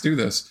know, let's do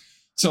this.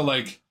 So,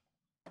 like,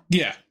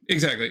 yeah,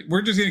 exactly.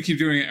 We're just going to keep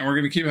doing it. And we're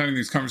going to keep having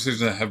these conversations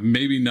that have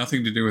maybe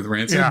nothing to do with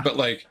Rancid, but,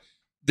 like,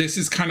 this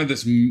is kind of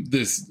this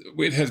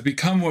it has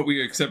become what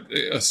we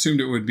assumed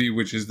it would be,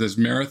 which is this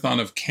marathon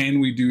of can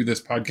we do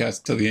this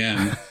podcast to the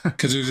end?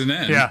 Because there's an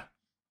end. Yeah.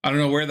 I don't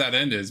know where that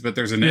end is, but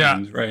there's an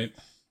end, right?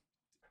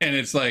 And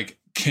it's like,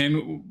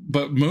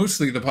 but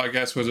mostly the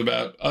podcast was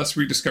about us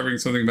rediscovering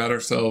something about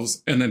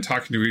ourselves and then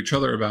talking to each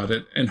other about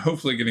it and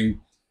hopefully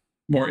becoming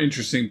more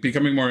interesting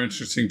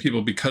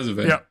people because of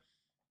it. Yeah.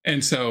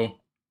 And so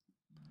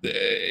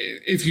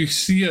if you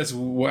see us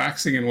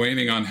waxing and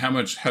waning on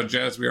how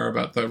jazzed we are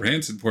about the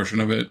Rancid portion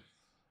of it,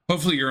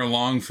 hopefully you're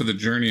along for the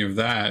journey of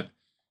that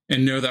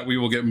and know that we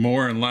will get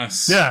more and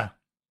less. Yeah.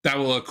 That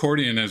will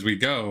accordion as we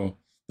go.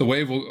 The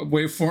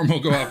waveform will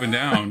go up and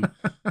down.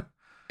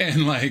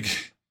 And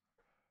like,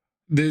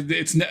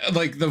 it's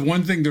like the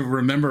one thing to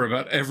remember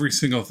about every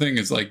single thing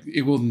is like,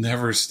 it will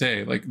never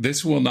stay. Like,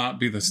 this will not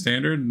be the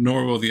standard,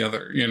 nor will the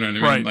other. You know what I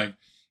mean? Right. Like,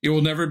 it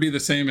will never be the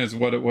same as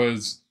what it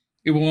was.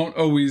 It won't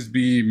always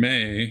be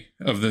May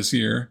of this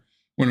year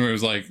when it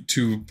was like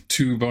two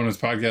bonus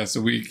podcasts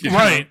a week,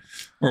 right?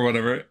 Or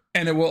whatever.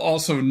 And it will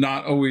also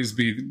not always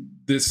be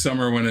this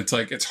summer when it's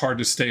like, it's hard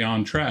to stay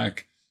on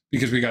track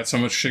because we got so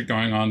much shit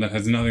going on that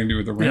has nothing to do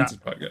with the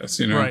Rancid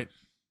podcast, you know? Right.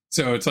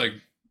 So it's like,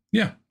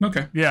 yeah,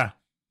 okay. Yeah.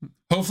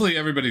 Hopefully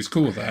everybody's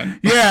cool with that.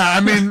 Yeah.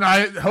 I mean,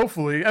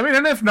 hopefully,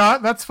 and if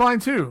not, that's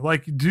fine too.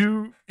 Like,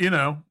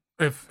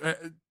 if,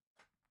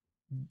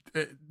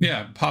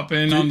 pop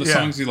in on the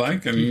songs you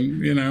like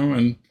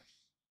and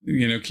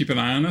keep an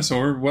eye on us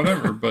or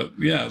whatever. But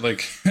yeah,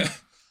 like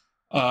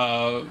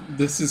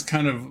this is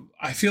kind of,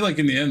 I feel like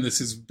in the end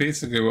this is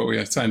basically what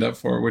we signed up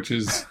for, which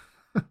is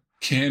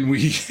can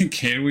we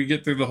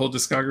get through the whole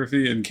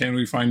discography and can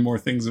we find more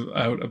things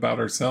out about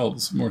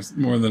ourselves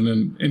more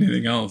than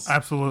anything else.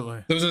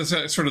 Absolutely. Those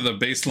are sort of the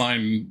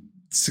baseline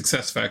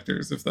success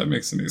factors, if that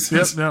makes any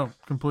sense. Yep, no,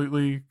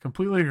 completely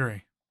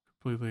agree.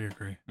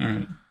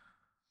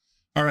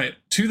 All right.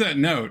 To that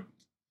note,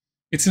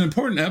 it's an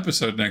important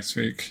episode next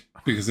week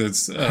because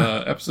it's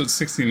episode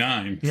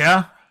 69.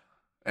 Yeah.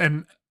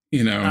 And,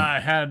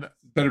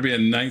 better be a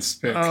nice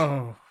pick.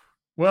 Oh,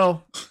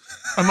 well,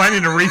 I might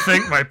need to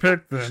rethink my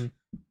pick then.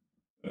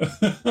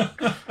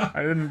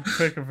 I didn't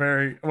pick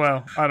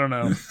I don't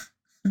know.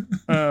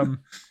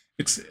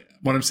 It's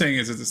what I'm saying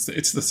is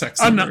it's the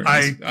sex number.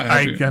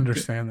 I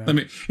understand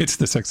that. It's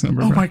the sex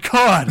number. Oh my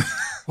God.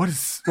 What is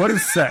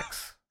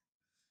sex?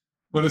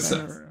 What is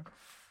sex?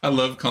 I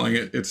love calling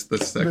it's the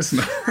sex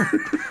number.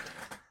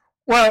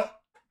 Well,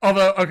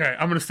 although, okay,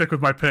 I'm going to stick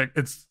with my pick.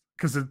 It's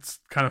because it's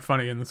kind of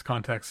funny in this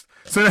context.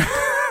 So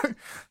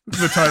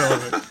the title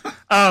of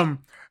it.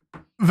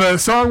 The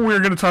song we're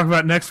going to talk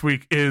about next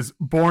week is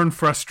Born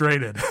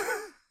Frustrated.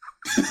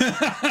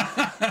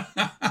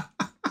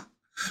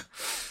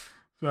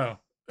 So,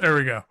 there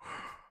we go.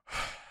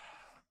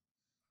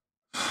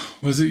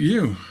 Was it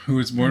you who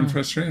was born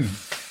frustrated?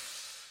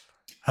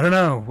 I don't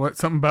know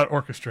something about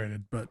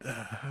orchestrated, but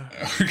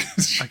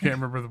I can't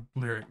remember the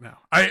lyric now.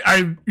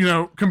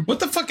 What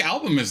the fuck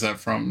album is that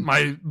from?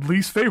 My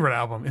least favorite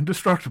album,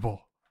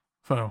 Indestructible.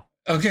 So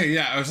okay,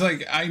 yeah, I was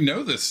like, I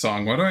know this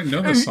song. Why do I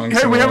know this song we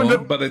so haven't well?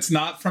 done- But it's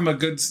not from a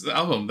good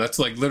album. That's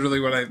like literally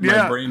what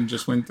my brain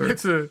just went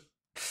through.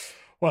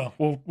 Well,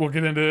 we'll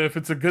get into if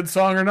it's a good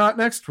song or not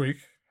next week.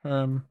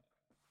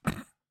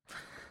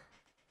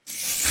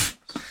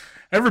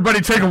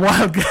 Everybody take a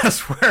wild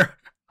guess where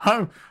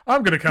I'm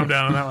going to come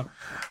down on that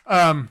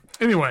one.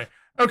 Anyway,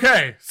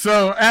 okay.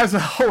 So as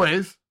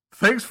always,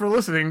 thanks for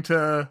listening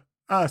to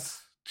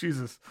us.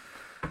 Jesus.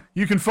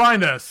 You can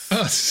find us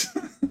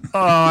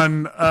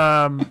on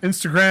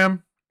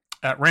Instagram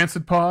at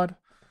RancidPod.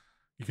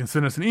 You can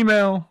send us an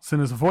email,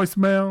 send us a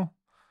voicemail.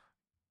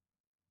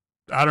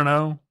 I don't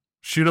know.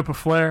 Shoot up a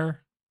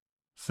flare.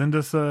 Send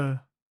us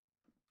a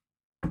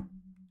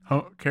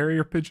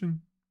carrier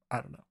pigeon.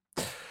 I don't know.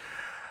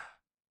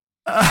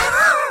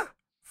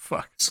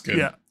 Fuck. It's good.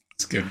 Yeah.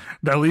 It's good.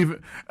 Now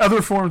leave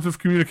other forms of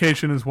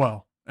communication as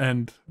well.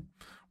 And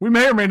we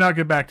may or may not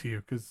get back to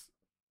you because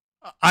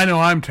I know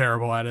I'm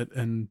terrible at it.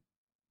 And,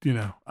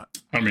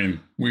 I mean,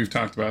 we've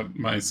talked about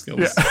my skills.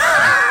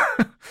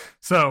 Yeah.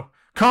 So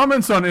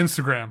comments on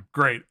Instagram,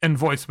 great. And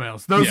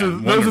voicemails. Those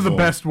are the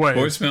best ways.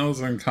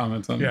 Voicemails and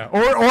comments on Yeah.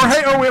 Or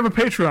hey, we have a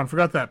Patreon.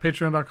 Forgot that.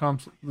 Patreon.com,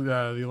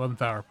 the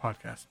 11th Hour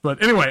podcast.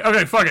 But anyway,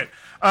 okay, fuck it.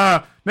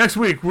 Next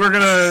week,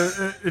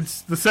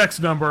 it's the sex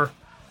number.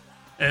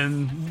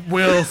 And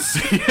we'll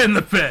see you in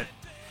the pit.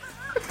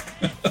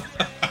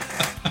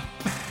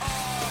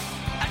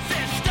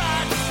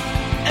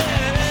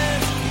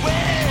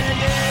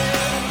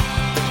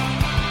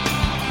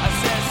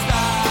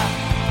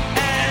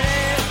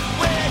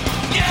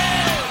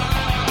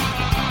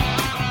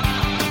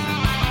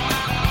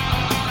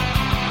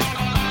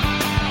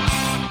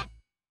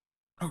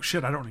 Oh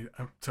shit, I don't need it.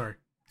 I'm sorry.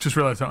 Just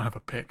realized I don't have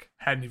a pick.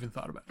 Hadn't even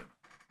thought about it.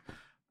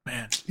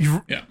 Man,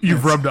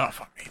 you've rubbed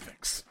off on me.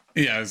 Thanks.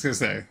 Yeah, I was gonna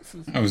say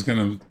I was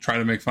gonna try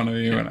to make fun of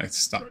you, and I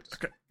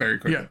stopped very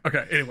quickly. Yeah.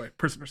 Okay. Anyway,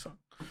 Prisoner Song.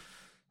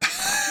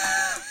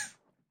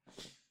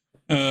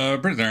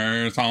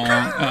 Prisoner Song.